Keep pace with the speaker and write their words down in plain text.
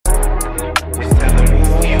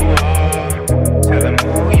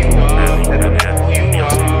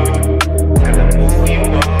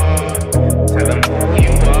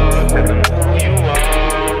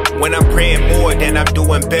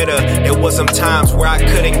times where I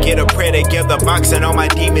couldn't get a prayer together, boxing all my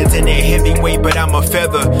demons in their heavyweight, but I'm a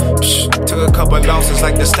feather. Took a couple losses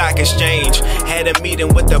like the stock exchange. Had a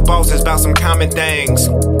meeting with the bosses about some common things.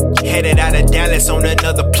 Headed out of Dallas on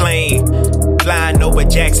another plane. Flying over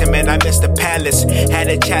Jackson, man, I missed the palace. Had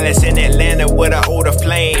a chalice in Atlanta with an older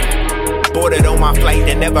flame. Boarded on my flight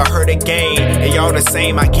and never heard again. They all the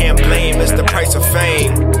same, I can't blame, it's the price of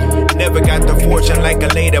fame. Never got the fortune like a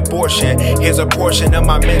late abortion. Here's a portion of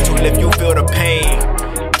my mental if you feel the pain.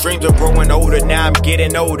 Dreams are growing older, now I'm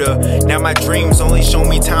getting older. Now my dreams only show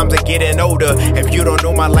me times of getting older. If you don't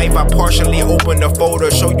know my life, I partially open the folder.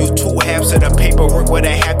 Show you two halves of the paperwork with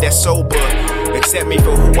a half that's sober. Accept me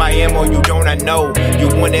for who I am or you don't, I know. You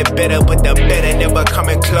want it better, but the better never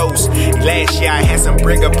coming close. Last year I had some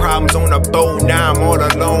bigger problems on the boat. Now I'm all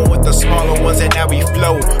alone with the smaller ones and now we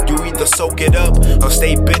float. You either soak it up or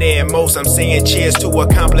stay bitter at most. I'm saying cheers to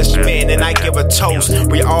accomplishment and I give a toast.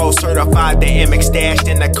 We all certified, the Amex stashed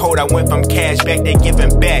in the coat. I went from cash back to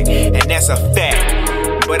giving back, and that's a fact.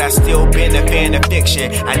 But I still been a fan of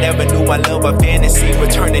fiction. I never knew my love of fantasy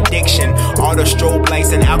would turn addiction. All the strobe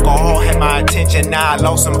lights and alcohol had my attention. Now I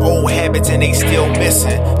lost some old habits and they still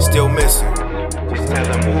missing. Still missing. Just tell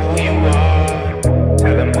them who you are.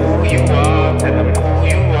 Tell them who you are. Tell them who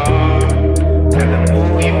you are. Tell them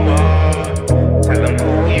who you are. Tell them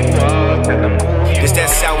who you are. Tell them who you are. It's that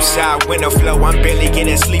Southside winter flow, I'm barely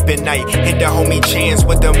getting sleep at night. Hit the homie Chance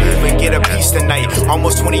with the move and get a piece tonight.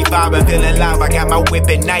 Almost 25 and feeling live, I got my whip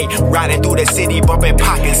at night. Riding through the city, bumping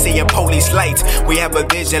pockets, seeing police lights. We have a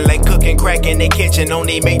vision like cooking crack in the kitchen.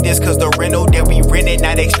 Only make this cause the rental that we rented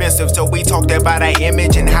not expensive. So we talked about our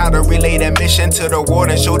image and how to relay the mission to the world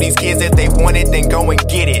and show these kids if they want it, then go and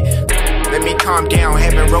get it. Let me calm down,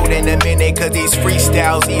 haven't wrote in a minute, cause these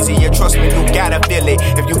freestyles easier, trust me, you gotta feel it.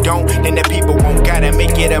 If you don't, then the people won't gotta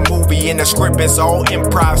make it a movie. And the script is all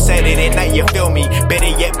improv, Saturday night, you feel me?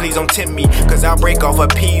 Better yet, please don't tempt me, cause I'll break off a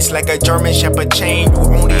piece like a German shepherd chain, you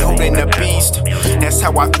only holding the beast. That's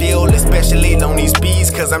how I feel, especially on these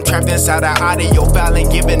beats, cause I'm trapped inside an audio file and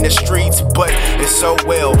giving the streets. But it's so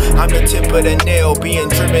well, I'm the tip of the nail, being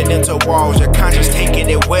driven into walls, your conscience taking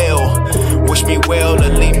it well. Wish me well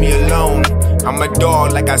or leave me alone. I'm a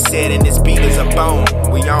dog, like I said, and this beat is a bone.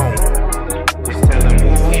 We on.